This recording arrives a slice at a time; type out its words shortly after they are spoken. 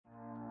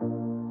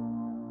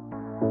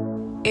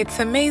It's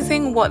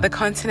amazing what the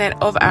continent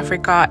of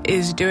Africa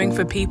is doing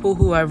for people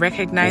who are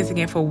recognizing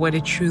it for what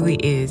it truly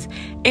is.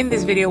 In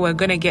this video, we're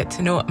going to get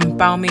to know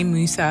Mfalme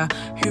Musa,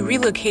 who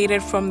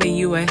relocated from the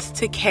US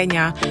to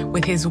Kenya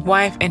with his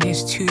wife and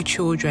his 2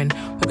 children.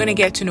 We're going to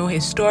get to know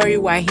his story,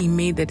 why he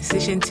made the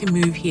decision to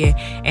move here,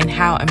 and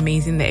how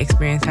amazing the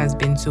experience has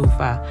been so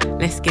far.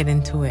 Let's get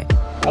into it.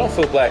 I don't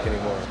feel black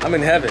anymore. I'm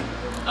in heaven.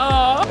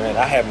 Oh, man,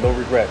 I have no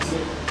regrets.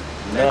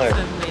 None.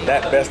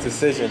 That best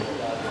decision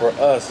for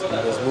us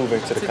was moving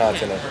to the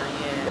continent.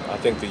 I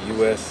think the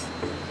U.S.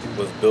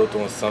 was built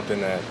on something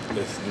that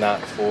is not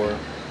for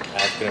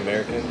African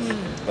Americans.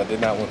 I did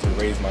not want to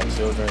raise my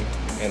children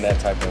in that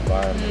type of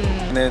environment.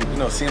 And then, you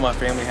know, seeing my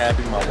family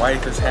happy, my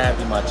wife is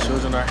happy, my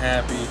children are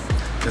happy.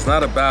 It's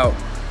not about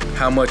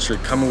how much you're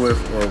coming with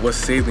or what's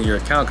saved in your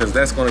account, because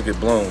that's going to get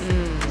blown,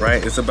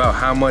 right? It's about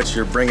how much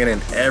you're bringing in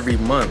every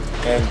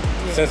month. And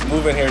since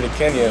moving here to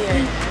Kenya,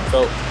 we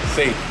felt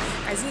safe.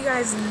 As you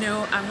guys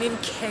know, I'm in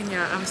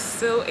Kenya. I'm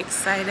so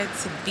excited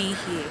to be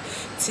here.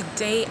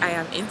 Today, I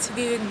am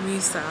interviewing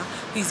Musa,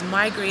 who's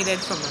migrated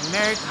from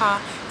America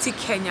to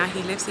Kenya.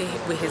 He lives here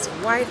with his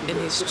wife and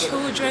his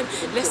children.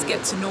 Let's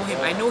get to know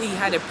him. I know he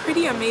had a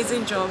pretty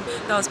amazing job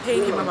that was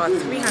paying him about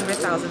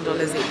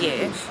 $300,000 a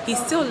year. He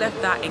still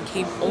left that and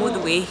came all the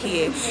way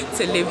here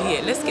to live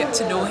here. Let's get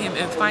to know him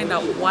and find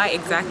out why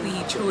exactly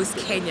he chose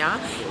Kenya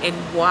and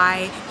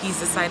why he's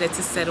decided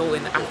to settle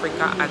in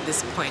Africa at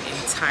this point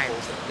in time.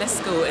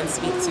 Let's go and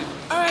speak to him.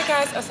 Alright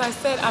guys, as I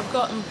said, I've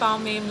got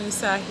Mfalme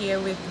Musa here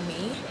with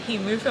me. He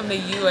moved from the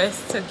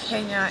US to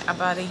Kenya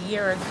about a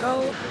year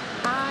ago.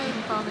 Hi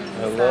Mfalme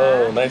Musa.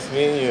 Hello, nice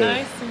meeting you.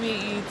 Nice to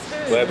meet you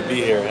too. Glad to be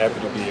here, happy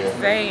to be here.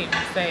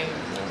 Same.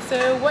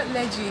 So what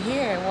led you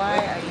here? Why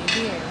are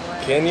you here?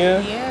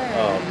 Kenya? Yeah.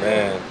 Oh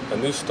man, a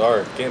new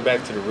start, getting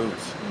back to the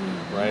roots,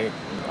 right?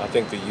 I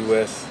think the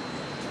US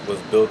was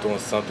built on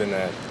something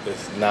that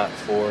is not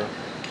for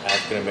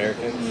African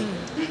Americans.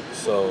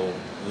 So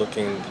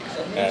looking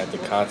at the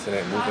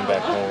continent, moving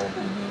back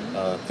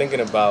home,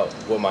 thinking about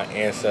what my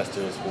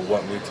ancestors would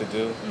want me to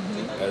do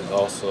as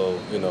also,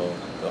 you know,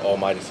 the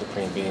almighty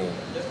supreme being.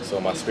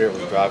 So my spirit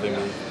was driving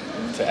me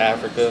to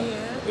Africa.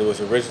 It was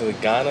originally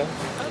Ghana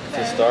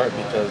to start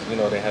because, you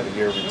know, they had a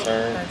year of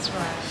return. That's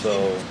right. So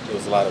it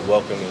was a lot of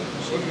welcoming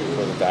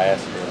for the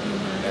diaspora.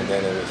 And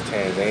then it was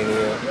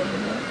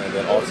Tanzania, and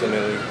then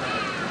ultimately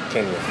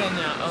Kenya.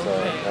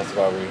 So that's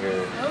why we're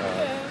here.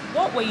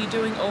 What were you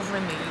doing over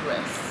in the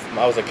US?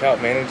 I was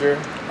account manager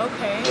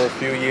for a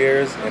few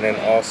years, and then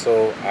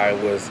also I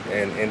was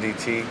in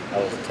NDT.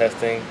 I was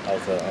testing. I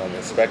was an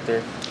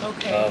inspector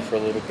for a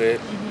little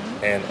bit,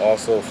 and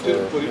also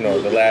for, you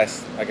know, the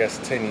last, I guess,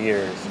 10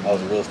 years, I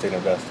was a real estate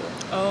investor.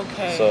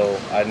 So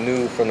I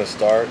knew from the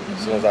start,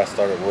 as soon as I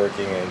started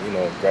working and, you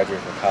know,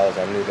 graduated from college,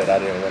 I knew that I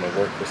didn't want to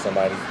work for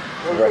somebody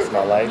for the rest of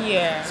my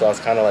life. So I was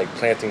kind of like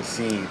planting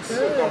seeds,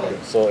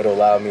 so it'll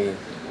allow me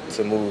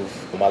to move.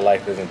 My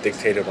life isn't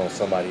dictated on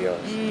somebody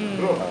else.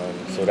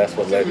 So that's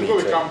what led me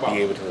to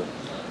be able to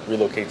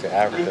relocate to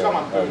Africa,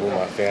 move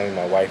my family,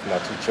 my wife, and my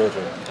 2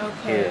 children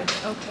here.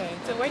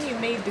 So when you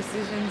made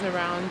decisions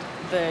around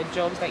the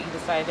jobs that you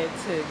decided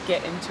to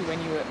get into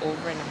when you were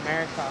over in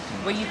America,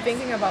 were you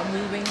thinking about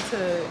moving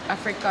to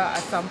Africa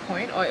at some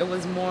point, or it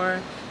was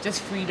more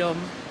just freedom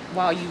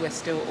while you were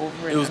still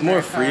over in America? It was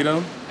more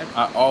freedom.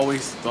 I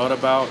always thought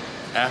about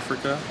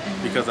Africa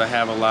because I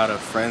have a lot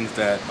of friends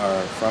that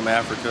are from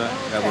Africa,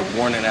 that were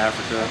born in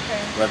Africa,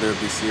 whether it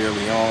be Sierra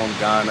Leone,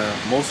 Ghana,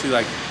 mostly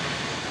like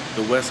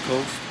the West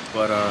Coast,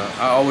 but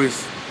I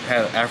always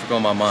had Africa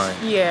on my mind.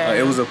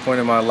 It was a point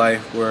in my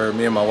life where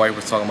me and my wife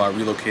were talking about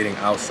relocating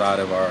outside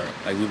of our,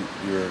 like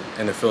we were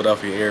in the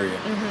Philadelphia area.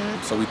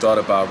 So we thought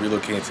about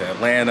relocating to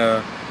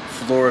Atlanta,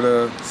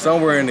 Florida,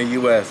 somewhere in the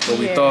US, but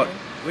we thought,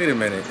 wait a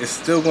minute, it's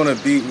still gonna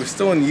be, we're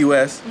still in the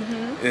US,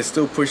 it's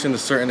still pushing the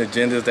certain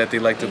agendas that they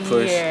like to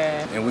push,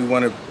 and we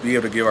want to be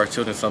able to give our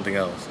children something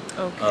else.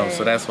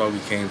 So that's why we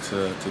came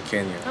to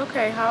Kenya.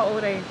 How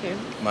old are your kids?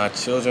 My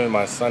children,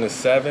 my son is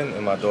 7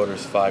 and my daughter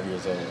is 5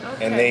 years old.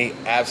 And they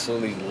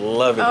absolutely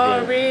love it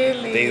here.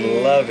 Really?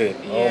 They love it.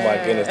 Oh my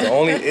goodness. The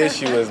only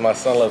issue is my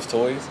son loves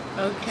toys.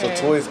 So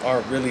toys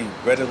aren't really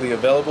readily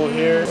available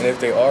here. And if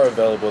they are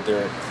available,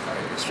 they're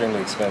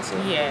extremely expensive.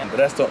 But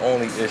that's the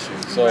only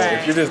issue. So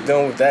if you're just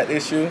done with that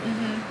issue,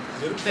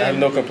 I have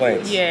no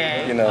complaints.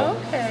 You know.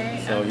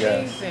 So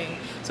amazing.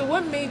 So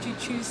what made you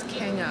choose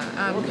Kenya?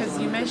 Because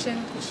you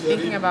mentioned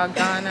thinking about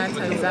Ghana,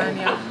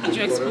 Tanzania. Did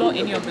you explore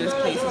any of those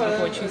places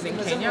before choosing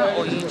Kenya,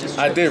 or you just?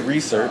 I did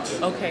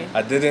research.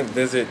 I didn't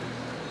visit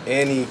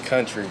any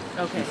country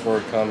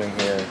before coming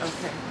here.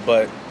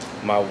 But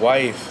my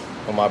wife,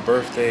 on my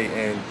birthday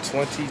in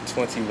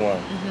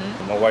 2021,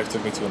 my wife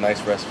took me to a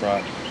nice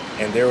restaurant,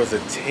 and there was a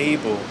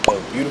table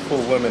of beautiful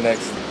women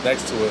next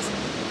to us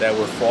that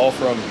were all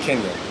from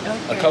Kenya.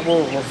 A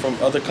couple were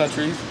from other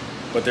countries,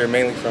 but they're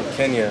mainly from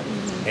Kenya.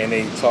 and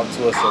they talk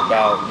to us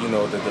about, you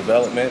know, the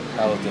development,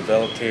 how it's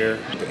developed here,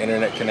 the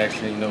internet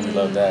connection, you know, we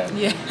love that.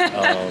 Yeah.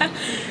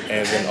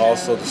 And then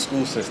also the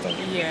school system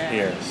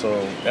here.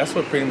 So that's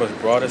what pretty much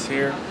brought us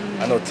here.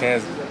 I know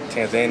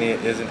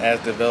Tanzania isn't as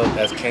developed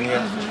as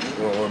Kenya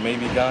or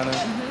maybe Ghana.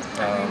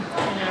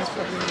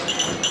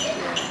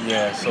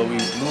 Yeah, so we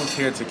moved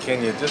here to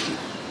Kenya just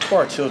for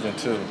our children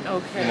too.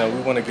 Okay. You know,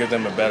 we want to give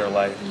them a better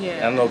life. Yeah.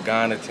 And I know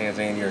Ghana,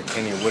 Tanzania, or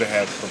Kenya would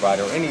have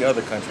provided, or any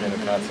other country in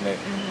the continent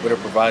would have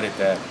provided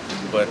that.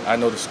 But I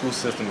know the school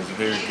system is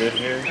very good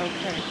here.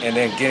 Okay. And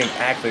then getting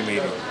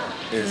acclimated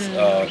is,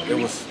 it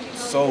was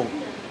so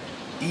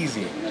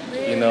easy.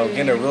 You know,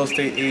 getting a real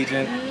estate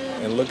agent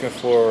and looking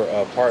for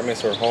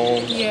apartments or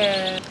homes.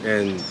 Yeah.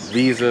 And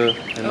visa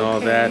and all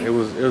that. It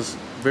was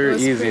very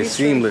easy and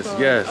seamless.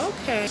 Yes.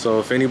 Okay. So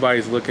if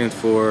anybody's looking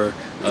for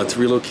to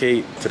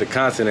relocate to the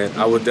continent,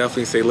 I would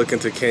definitely say look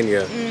into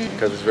Kenya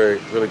because it's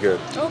really good.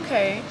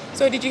 Okay.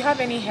 So did you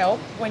have any help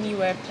when you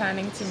were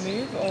planning to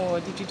move, or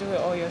did you do it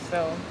all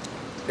yourself?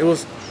 It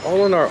was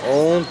all on our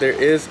own. There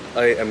is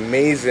an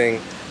amazing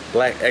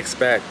Black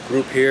expat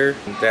group here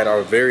that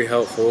are very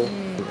helpful,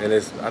 and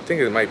I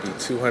think it might be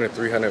 200,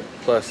 300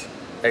 plus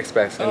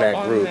expats in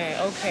that group.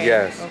 Okay.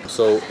 Yes. Okay.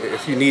 So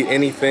if you need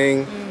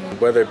anything,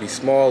 whether it be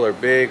small or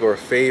big or a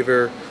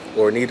favor,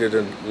 or needed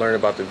to learn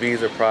about the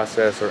visa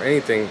process or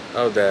anything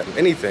of that,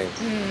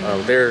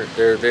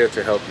 they're there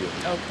to help you.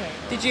 Okay.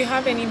 Did you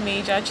have any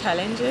major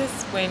challenges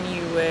when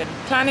you were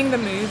planning the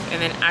move and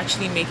then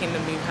actually making the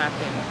move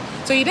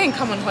happen? So you didn't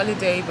come on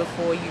holiday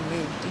before you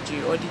moved, did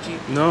you? Or did you?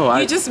 No,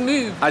 you just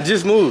moved. I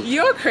just moved.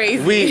 You're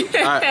crazy.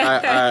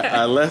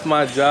 I left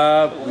my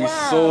job. We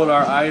sold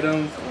our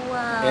items.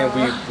 And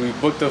we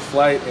booked a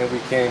flight and we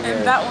came here.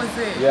 And that was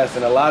it? Yes,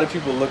 and a lot of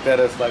people looked at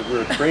us like we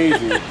were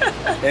crazy.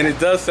 And it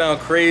does sound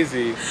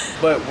crazy,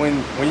 but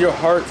when your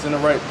heart's in the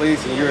right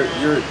place and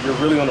you're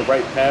really on the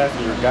right path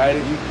and you're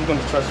guided, you're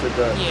gonna trust your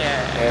gut.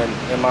 Yeah.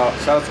 And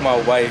shout out to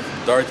my wife,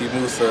 Dorothy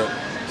Musa.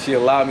 She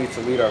allowed me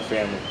to lead our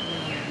family.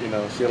 You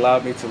know, she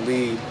allowed me to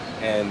lead,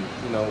 and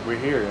you know, we're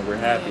here and we're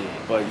happy.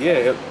 But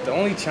yeah, the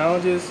only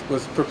challenges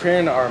was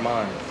preparing our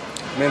minds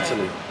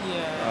mentally.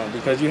 Yeah.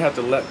 Because you have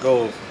to let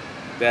go of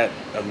that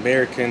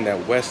American,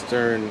 that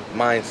Western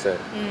mindset.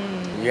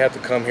 You have to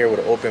come here with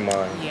an open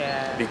mind.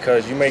 Yeah.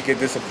 Because you may get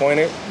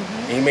disappointed,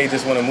 and you may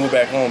just want to move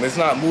back home. It's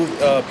not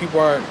people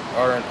aren't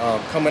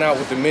coming out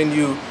with the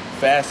menu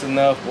fast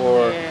enough,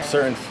 or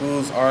certain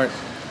foods aren't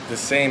the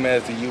same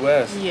as the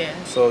U.S. Yeah.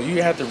 So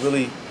you have to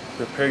really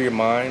prepare your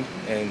mind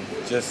and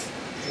just,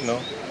 you know,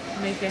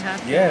 make it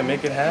happen. Yeah,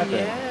 make it happen.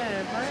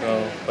 Yeah, right.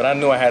 So, but I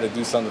knew I had to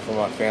do something for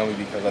my family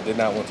because I did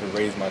not want to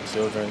raise my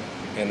children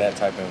in that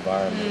type of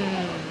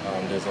environment.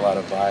 There's a lot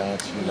of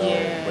violence, you know,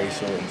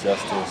 racial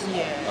injustice,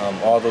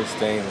 all those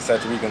things,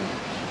 etc. We can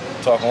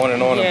talk on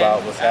and on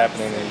about what's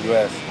happening in the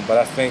U.S. But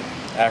I think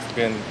the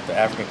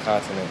African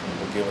continent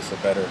will give us a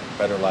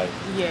better life.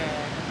 Yeah,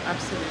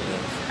 absolutely.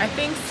 I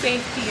think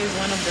safety is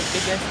one of the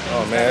biggest things.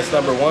 Oh man, that's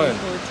number one.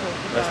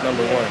 That's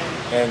number one.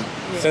 And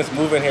since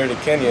moving here to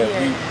Kenya,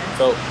 we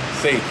felt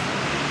safe.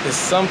 It's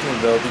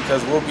something though,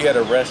 because we'll be at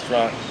a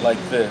restaurant like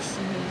this,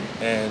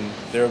 and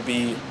there'll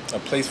be a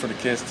place for the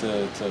kids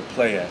to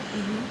play at,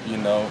 you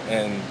know,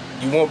 and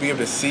you won't be able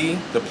to see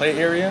the play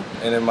area.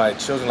 And then my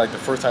children, like the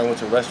first time I went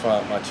to a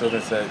restaurant, my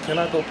children said, "Can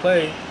I go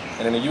play?"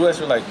 And in the U.S.,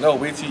 we're like, "No,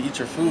 wait till you eat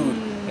your food,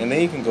 and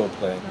then you can go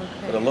play."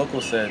 But the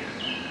local said,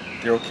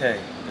 "They're okay,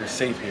 they're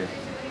safe here."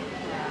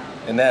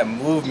 And that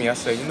moved me. I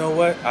said, you know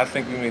what? I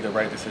think we made the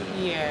right decision.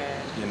 Yeah.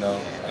 You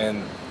know,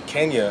 and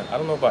Kenya, I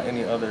don't know about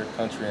any other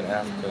country in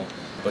Africa,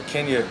 but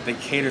Kenya, they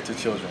cater to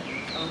children.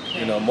 Okay.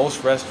 You know,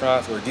 most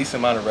restaurants, or a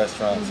decent amount of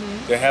restaurants,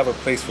 they have a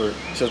place for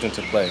children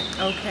to play.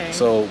 Okay.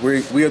 So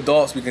we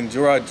adults, we can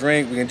draw our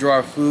drink, we can draw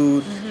our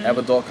food, have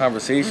adult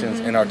conversations,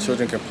 and our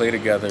children can play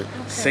together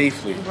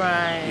safely.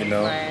 Right. You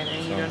know,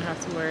 and you don't have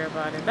to worry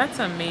about it. That's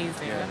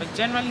amazing. Yeah. But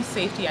generally,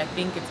 safety, I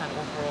think it's an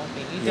overall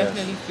thing. You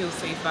definitely feel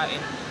safer in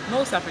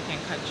most African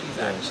countries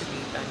actually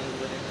than you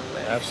would in the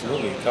West.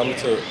 Absolutely.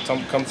 So,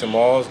 Come to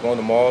malls, going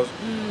to malls,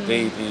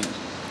 they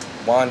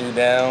wand you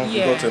down,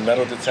 you go to a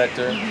metal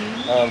detector.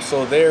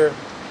 So they're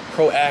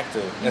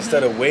proactive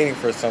instead of waiting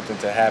for something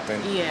to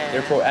happen.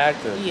 They're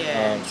proactive.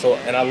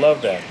 And I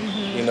love that.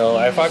 You know,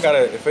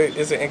 if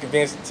it's an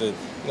inconvenience to, you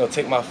know,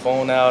 take my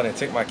phone out and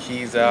take my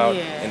keys out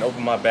and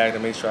open my bag to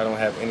make sure I don't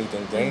have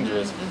anything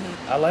dangerous,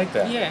 I like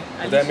that.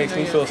 That makes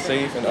me feel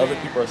safe, and other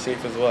people are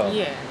safe as well.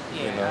 You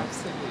know?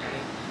 Absolutely.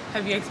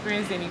 Have you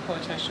experienced any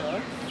culture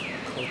shock?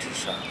 Culture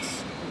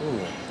shocks. Ooh,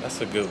 that's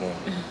a good one.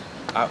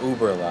 I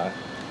Uber a lot.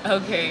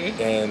 Okay.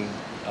 And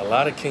a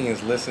lot of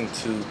Kenyans listen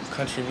to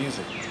country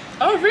music.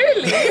 Oh,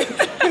 really?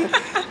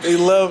 They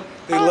love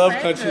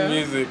country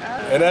music,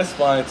 and that's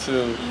fine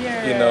too.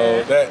 You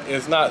know, that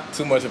it's not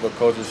too much of a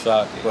culture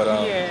shock, but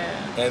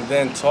and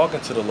then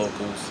talking to the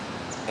locals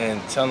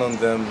and telling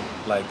them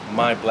like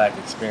my Black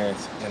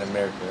experience in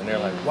America, and they're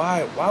like,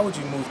 why would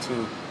you move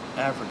to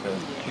Africa.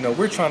 You know,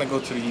 we're trying to go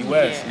to the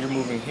U.S. You're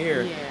moving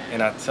here,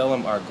 and I tell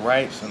them our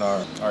gripes and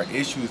our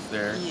issues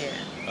there,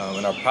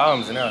 and our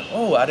problems, and they're like,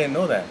 "Oh, I didn't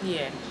know that."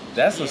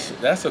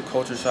 That's a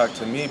culture shock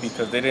to me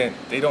because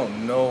they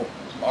don't know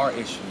our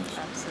issues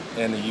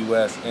in the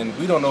U.S. and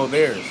we don't know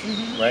theirs,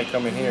 right?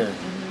 Coming here,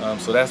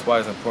 so that's why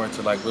it's important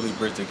to like really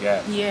bridge the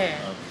gap.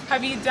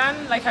 Have you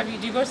done like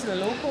do you go to the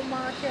local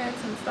markets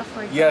and stuff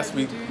like that? Yes,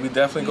 we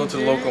definitely go to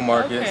the local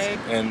markets,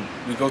 and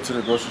we go to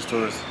the grocery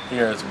stores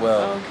here as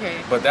well.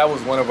 But that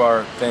was one of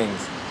our things: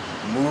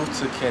 move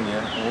to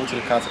Kenya, move to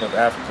the continent of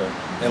Africa,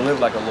 and live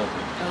like a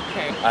local.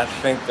 I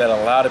think that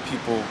a lot of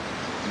people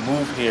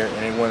move here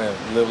and they want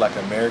to live like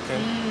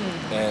American,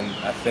 and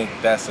I think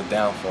that's a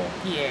downfall.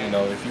 You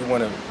know, if you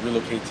want to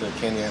relocate to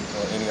Kenya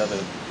or any other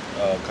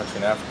country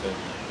in Africa,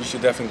 you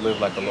should definitely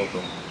live like a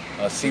local.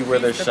 See where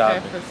they're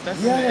shopping.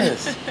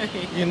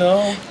 You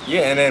know,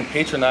 and then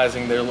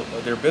patronizing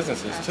their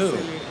businesses too.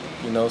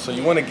 You know, so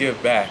you want to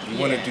give back. You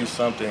want to do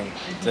something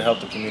to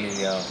help the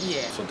community out.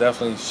 So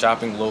definitely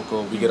shopping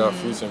local. We get our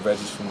fruits and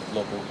veggies from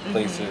local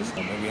places,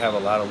 and we have a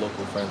lot of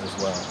local friends as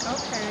well.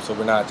 So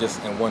we're not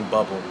just in one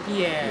bubble.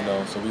 You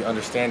know, so we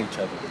understand each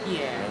other.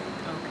 Right?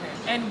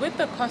 And with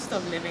the cost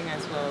of living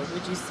as well,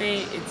 would you say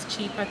it's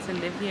cheaper to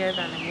live here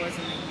than it was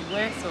in the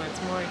US, or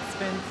it's more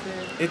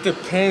expensive? It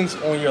depends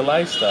on your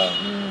lifestyle.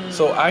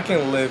 So I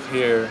can live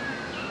here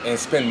and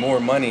spend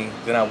more money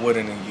than I would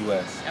in the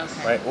US,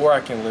 right? Or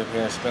I can live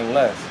here and spend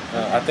less.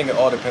 I think it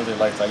all depends on your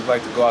lifestyle. You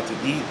like to go out to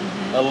eat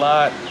a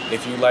lot.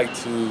 If you like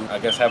to, I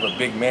guess, have a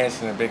big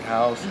mansion, a big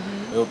house,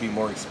 it'll be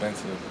more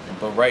expensive.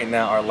 But right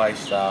now, our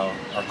lifestyle,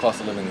 our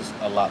cost of living is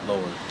a lot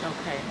lower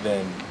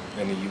than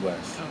in the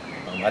US.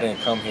 I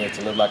didn't come here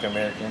to live like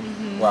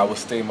American, where I would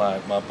stay my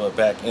butt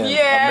back in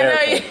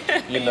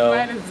America. You know,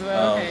 might as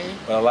well,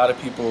 but a lot of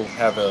people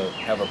have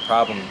a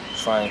problem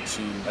trying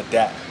to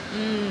adapt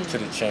to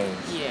the change,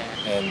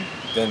 and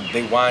then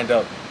they wind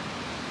up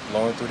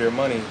blowing through their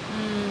money,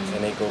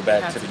 and they go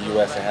back to the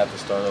U.S. and have to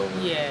start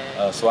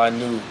over. So I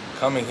knew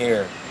coming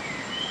here,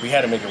 we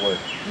had to make it work.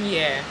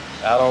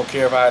 I don't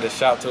care if I had to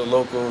shop to the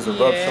locals or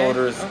rub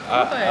shoulders.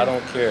 I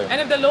don't care.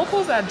 And if the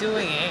locals are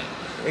doing it,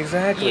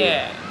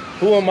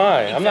 who am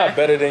I? I'm not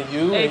better than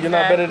you, and you're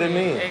not better than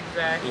me.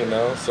 You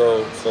know,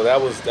 so that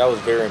was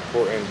very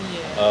important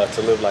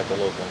to live like a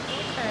local.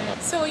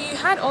 So you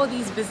had all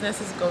these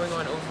businesses going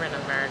on over in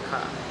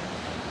America,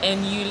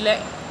 and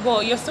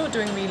you're still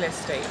doing real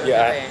estate over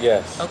there.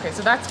 Yes. Okay,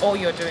 so that's all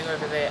you're doing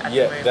over there at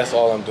the moment? That's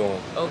all I'm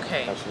doing.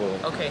 Okay.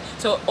 Absolutely. Okay,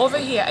 so over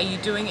here, are you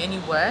doing any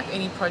work,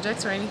 any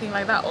projects or anything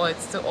like that, or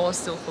it's all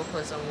still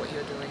focused on what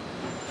you're doing?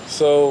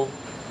 So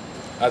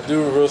I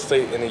do real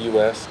estate in the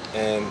U.S.,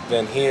 and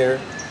then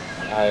here,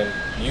 I'm a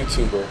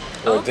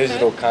YouTuber or a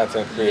digital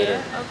content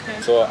creator.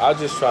 So I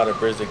just try to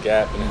bridge the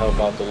gap and help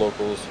out the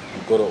locals,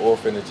 go to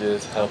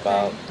orphanages, help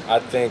out. I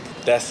think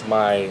that's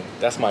my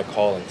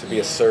calling, to be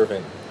a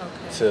servant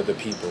to the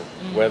people,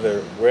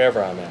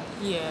 wherever I'm at.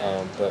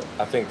 But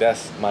I think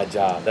that's my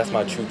job. That's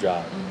my true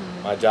job.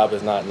 My job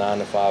is not 9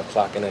 to 5,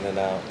 clocking in and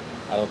out.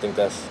 I don't think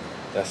that's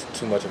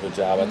too much of a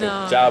job. I think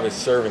the job is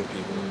serving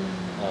people,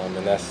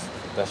 and that's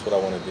what I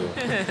want to do.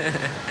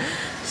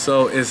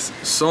 So it's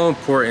so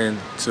important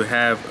to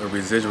have a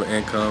residual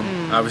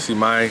income. Obviously,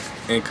 my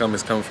income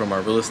is coming from my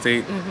real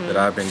estate that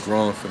I've been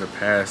growing for the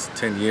past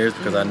 10 years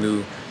because I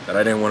knew that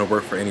I didn't want to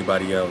work for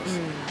anybody else.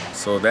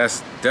 So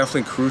that's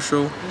definitely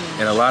crucial.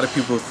 And a lot of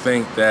people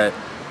think that,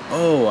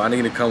 oh, I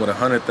need to come with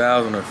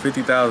 100,000 or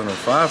 50,000 or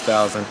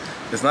 5,000.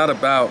 It's not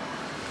about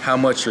how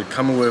much you're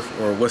coming with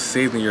or what's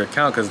saved in your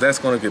account, because that's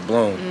going to get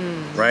blown,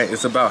 right?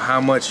 It's about how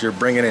much you're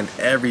bringing in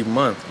every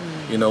month.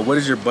 You know, what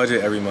is your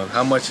budget every month?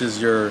 How much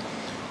is your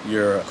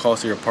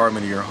cost of your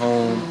apartment or your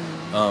home?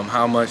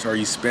 How much are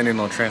you spending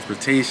on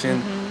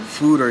transportation?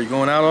 Food, are you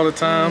going out all the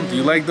time? Do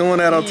you like doing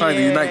that all the time?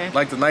 Do you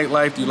like the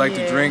nightlife? Do you like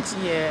the drinks?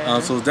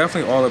 So it's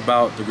definitely all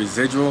about the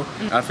residual.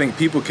 I think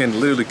people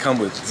can literally come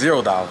with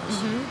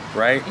 $0,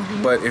 right?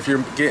 But if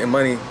you're getting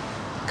money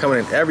coming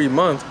in every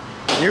month,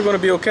 you're going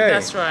to be okay.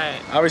 That's right.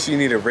 Obviously, you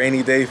need a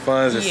rainy day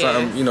funds if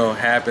something, you know,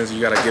 happens.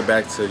 You got to get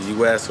back to the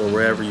U.S. or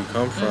wherever you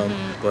come from.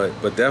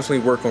 But definitely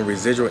work on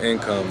residual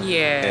income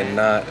and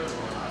not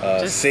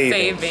just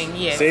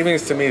savings.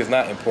 Savings to me is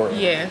not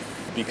important.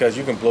 Because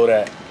you can blow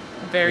that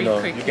very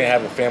quickly. You can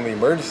have a family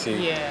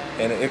emergency,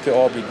 and it could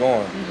all be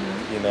gone.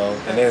 You know,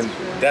 and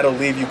then that'll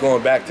leave you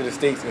going back to the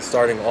States and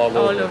starting all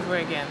over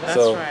again. That's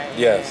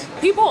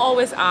right. People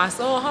always ask,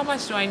 oh, how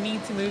much do I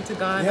need to move to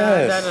Ghana?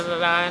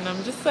 And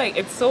I'm just like,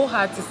 it's so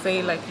hard to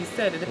say. Like you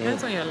said, it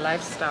depends on your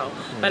lifestyle.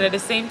 But at the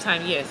same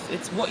time, yes,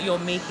 it's what you're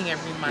making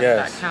every month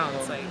that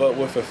counts. Like, but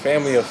with a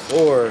family of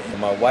 4,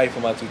 my wife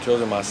and my 2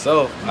 children,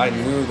 myself, I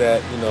knew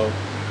that, you know,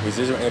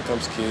 residual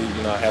income's key.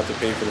 You know, I have to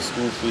pay for the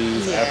school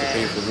fees, I have to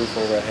pay for the roof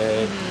over our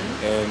head,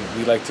 and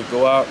we like to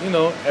go out, you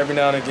know, every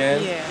now and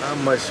again. How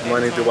much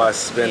money do I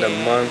spend a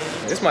month?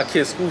 It's my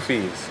kids' school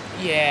fees.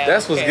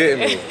 That's what's getting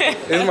me.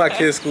 It's my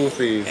kids' school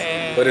fees,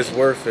 but it's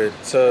worth it.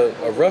 So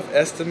a rough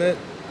estimate,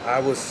 I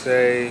would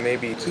say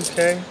maybe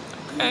 2K.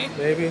 Okay.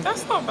 Maybe.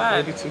 That's not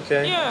bad. Maybe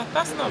 2K. Yeah,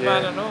 that's not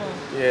bad at all.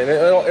 Yeah, and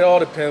it all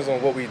depends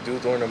on what we do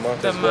during the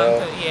month as well.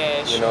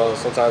 Yeah, sure. You know,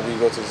 sometimes we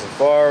go to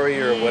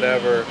safari or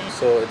whatever.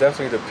 So it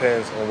definitely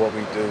depends on what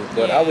we do.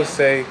 But I would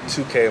say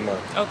 2K a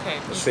month. Okay.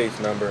 A safe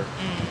number.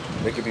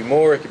 It could be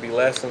more, it could be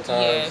less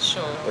sometimes. Yeah,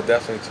 sure. But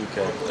definitely 2K.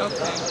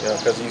 Okay. You know,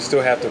 because you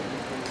still have to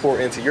pour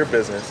into your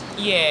business.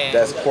 Yeah.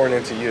 That's pouring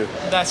into you.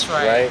 That's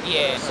right. Right?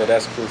 Yeah. So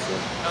that's crucial.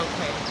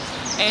 Okay.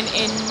 And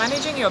in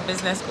managing your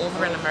business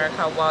over in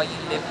America while you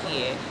live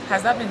here,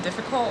 has that been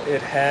difficult?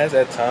 It has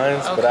at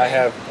times, but I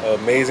have an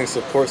amazing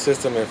support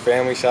system and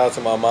family. Shout out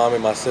to my mom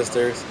and my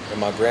sisters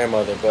and my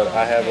grandmother. But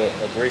I have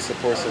a great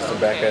support system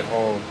back at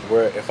home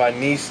where if I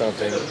need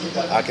something,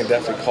 I can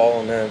definitely call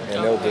on them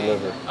and they'll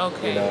deliver.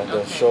 Okay. You know,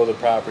 they'll show the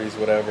properties,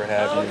 whatever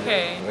have you.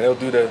 And they'll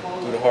do the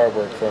hard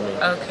work for me.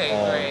 Okay,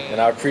 great. And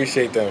I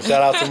appreciate them.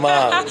 Shout out to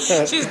Mom.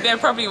 They're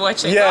probably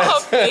watching.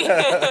 Yes.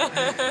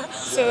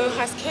 So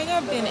has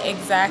Kenya been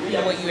exactly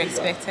what you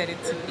expected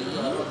it to be,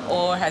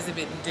 or has it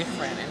been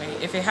different? I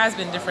mean, if it has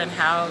been different,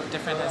 how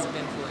different has it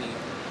been for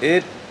you?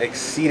 It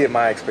exceeded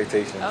my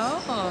expectations.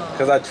 Oh.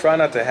 Because I try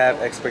not to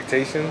have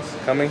expectations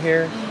coming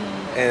here,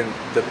 and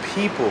the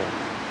people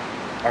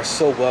are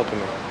so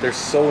welcoming. They're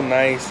so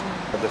nice.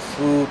 The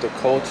food, the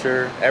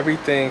culture,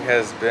 everything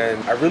has been,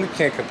 I really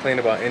can't complain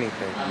about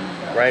anything,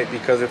 right?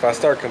 Because if I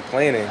start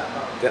complaining,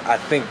 then I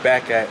think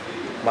back at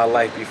my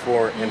life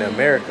before in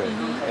America,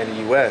 in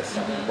the US,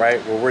 right?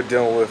 Where we're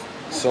dealing with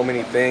so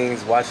many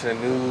things, watching the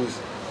news,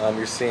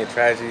 you're seeing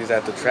tragedies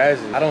after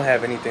tragedy. I don't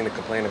have anything to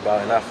complain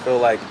about, and I feel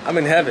like I'm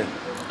in heaven.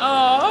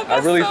 Oh,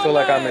 that's I really so feel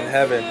like I'm nice. in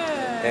heaven.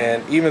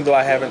 And even though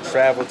I haven't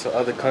traveled to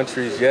other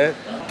countries yet,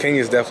 Kenya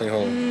is definitely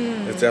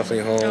home. It's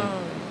definitely home.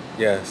 Oh.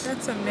 Yes.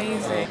 That's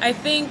amazing. I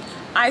think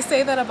I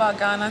say that about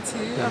Ghana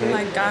too. I'm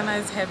like, Ghana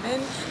is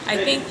heaven. I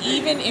think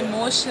even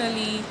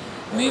emotionally,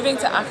 moving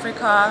to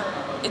Africa,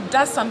 it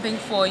does something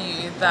for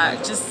you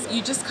that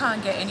you just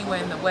can't get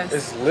anywhere in the West.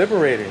 It's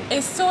liberating.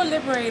 It's so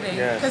liberating.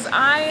 Because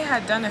I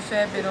had done a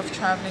fair bit of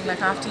traveling,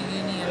 like after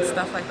uni and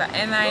stuff like that,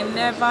 and I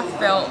never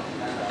felt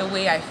the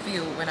way I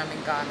feel when I'm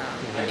in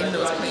Ghana, in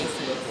those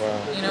places.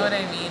 Wow. You know what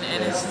I mean?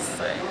 And it's just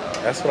like...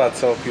 That's what I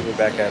tell people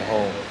back at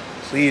home.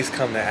 Please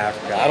come to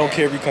Africa. I don't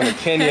care if you come to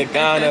Kenya,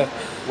 Ghana,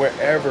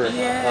 wherever.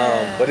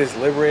 But it's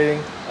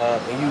liberating,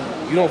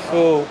 and you don't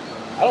feel...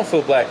 I don't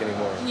feel black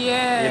anymore. You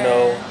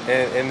know,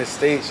 and in the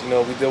States, you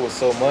know, we deal with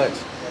so much,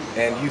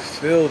 and you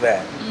feel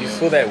that. You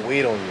feel that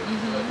weight on you.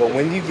 But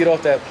when you get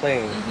off that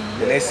plane,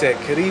 and they said,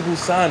 Karibu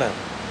Sana,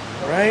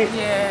 right?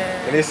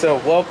 And they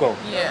said, welcome,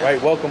 right?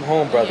 Welcome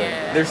home, brother.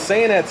 They're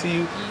saying that to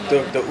you.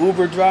 The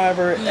Uber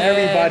driver,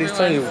 everybody's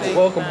telling you,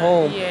 welcome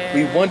home.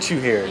 We want you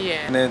here.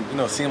 And then, you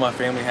know, seeing my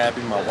family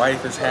happy, my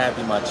wife is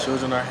happy, my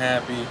children are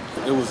happy.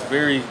 It was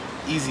very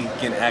easy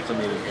getting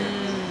acclimated here.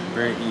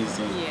 Very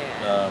easy.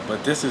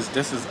 But this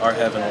is our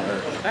heaven on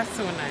earth. That's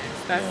so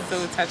nice. That's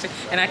so touching.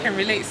 And I can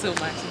relate so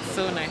much. It's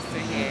so nice to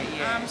hear.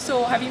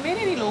 So have you made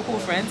any local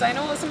friends? I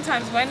know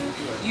sometimes when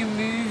you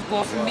move,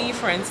 well for me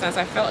for instance,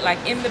 I felt like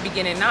in the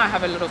beginning, now I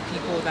have a lot of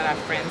people that are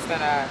friends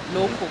that are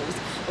locals.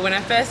 But when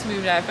I first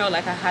moved, I felt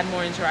like I had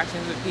more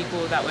interactions with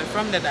people that were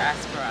from the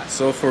diaspora.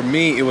 So for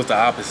me, it was the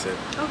opposite.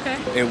 Okay.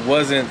 It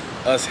wasn't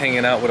us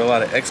hanging out with a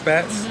lot of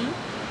expats.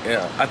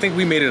 I think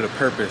we made it a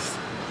purpose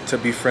to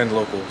befriend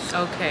locals.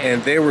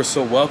 And they were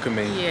so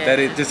welcoming that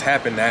it just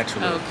happened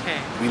naturally.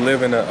 We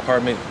live in an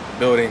apartment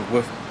building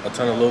with a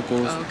ton of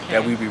locals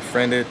that we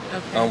befriended.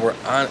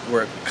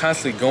 We're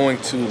constantly going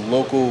to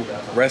local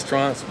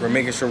restaurants. We're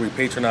making sure we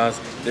patronize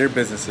their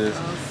businesses.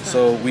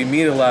 So we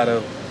meet a lot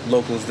of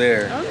locals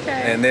there,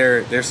 and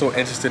they're so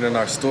interested in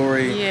our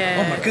story.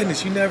 Oh my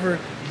goodness, you never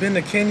been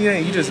to Kenya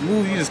and you just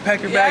moved, you just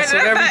packed your bags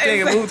and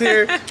everything and moved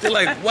here. They're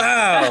like,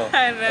 wow.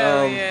 I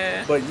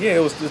know, But yeah,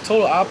 it was the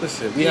total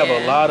opposite. We have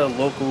a lot of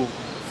local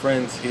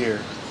friends here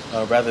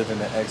rather than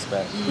the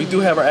expats. We do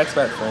have our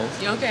expat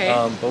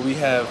friends, but we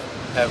have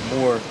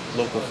more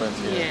local friends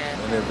here,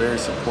 and they're very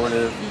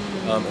supportive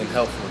and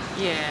helpful.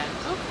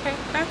 Okay,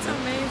 that's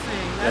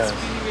amazing. That's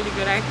really, really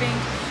good. I think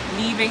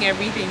leaving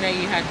everything that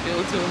you had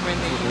built over in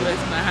the US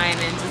behind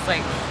and just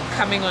like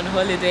coming on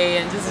holiday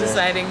and just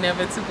deciding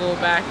never to go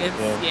back, it's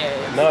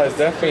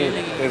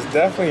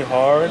definitely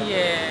hard.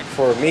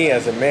 For me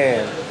as a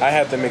man, I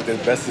have to make the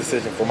best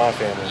decision for my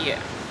family.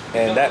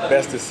 And that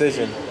best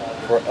decision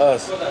for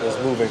us was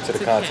moving to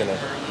the continent,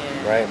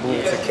 right?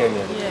 Moving to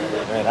Kenya.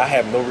 And I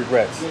have no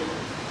regrets.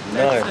 None.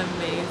 That's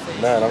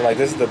amazing. None. I'm like,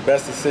 this is the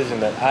best decision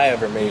that I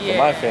ever made for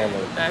my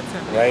family. That's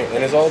amazing. Right?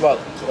 And it's all about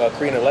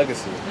creating a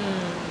legacy.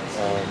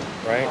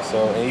 Right?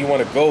 So, and you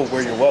want to go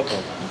where you're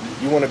welcome.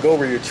 You want to go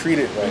where you're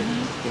treated right.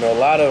 You know, a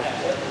lot of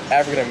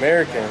African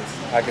Americans,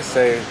 I could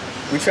say,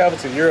 we travel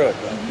to Europe.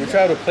 We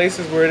travel to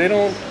places where they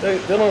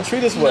don't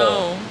treat us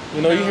well.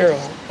 You know, you hear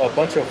a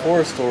bunch of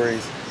horror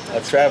stories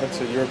of traveling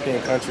to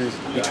European countries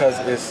because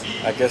it's,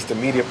 I guess, the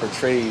media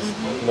portrays,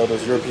 you know,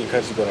 those European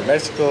countries, go to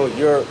Mexico,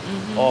 Europe,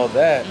 all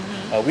that.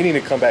 we need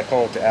to come back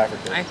home to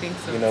Africa. I think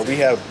so. You know, too. we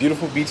have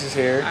beautiful beaches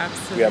here.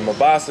 Absolutely. We have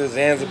Mombasa,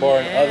 Zanzibar,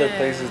 and other Yes.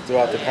 places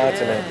throughout the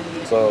continent.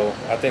 So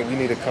I think we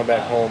need to come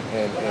back home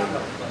and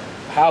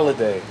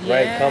holiday,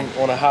 right? Yeah. Come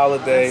on a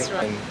holiday That's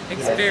right. and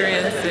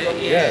Experience it.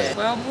 Yeah. Yes.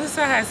 Well,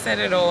 Musa has said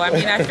it all. I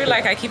mean, I feel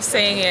like I keep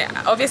saying it.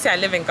 Obviously, I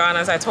live in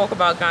Ghana, so I talk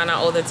about Ghana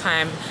all the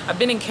time. I've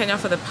been in Kenya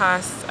for the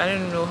past, I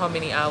don't know how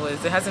many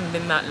hours. It hasn't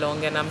been that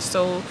long, and I'm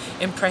so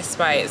impressed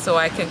by it. So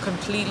I can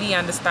completely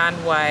understand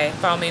why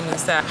Mfalme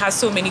Musa has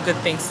so many good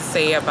things to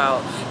say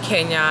about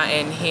Kenya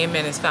and him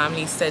and his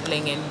family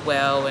settling in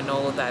well and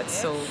all that.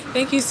 So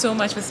thank you so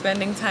much for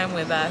spending time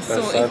with us.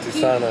 Asante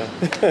Sana.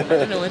 I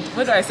don't know,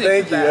 what do I say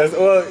Thank to you. that?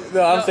 Well,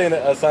 no, I'm saying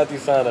Asante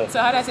Sana. So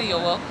how do I say you're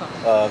welcome?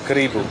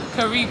 Karibu.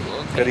 Karibu.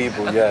 Okay.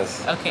 Karibu,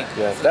 yes. Okay.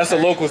 Yes. That's the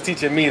locals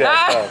teaching me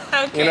that stuff.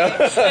 Okay. You know?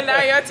 And now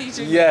you're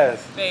teaching me.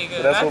 Yes. There you go.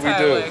 So that's what we how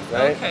do, it works.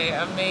 right? Okay,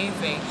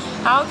 amazing.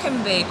 How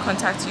can they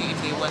contact you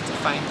if they want to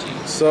find you?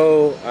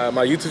 So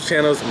my YouTube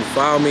channel is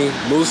Mfalme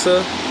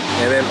Musa,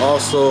 and then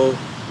also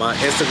my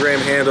Instagram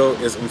handle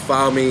is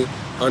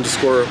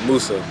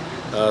Mfalme_Musa.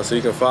 So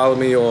you can follow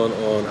me on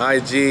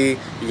IG,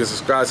 you can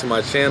subscribe to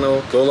my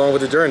channel, go along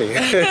with the journey.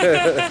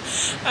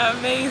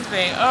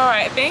 Amazing. All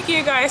right, thank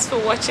you guys for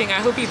watching. I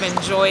hope you've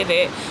enjoyed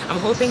it. I'm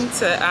hoping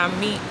to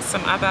meet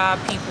some other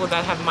people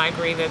that have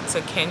migrated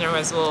to Kenya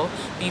as well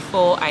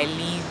before I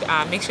leave.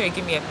 Make sure you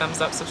give me a thumbs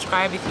up,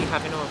 subscribe if you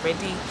haven't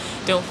already.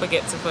 Don't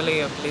forget to follow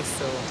your bliss,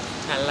 so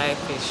now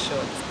life is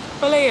short.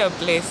 Follow your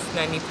bliss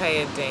na nipa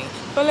yedeng.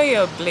 Follow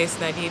your bliss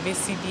na di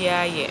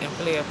ebesibia ye, and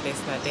follow your bliss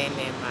na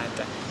dene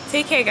mada.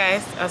 Take care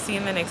guys. I'll see you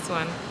in the next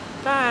one.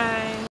 Bye.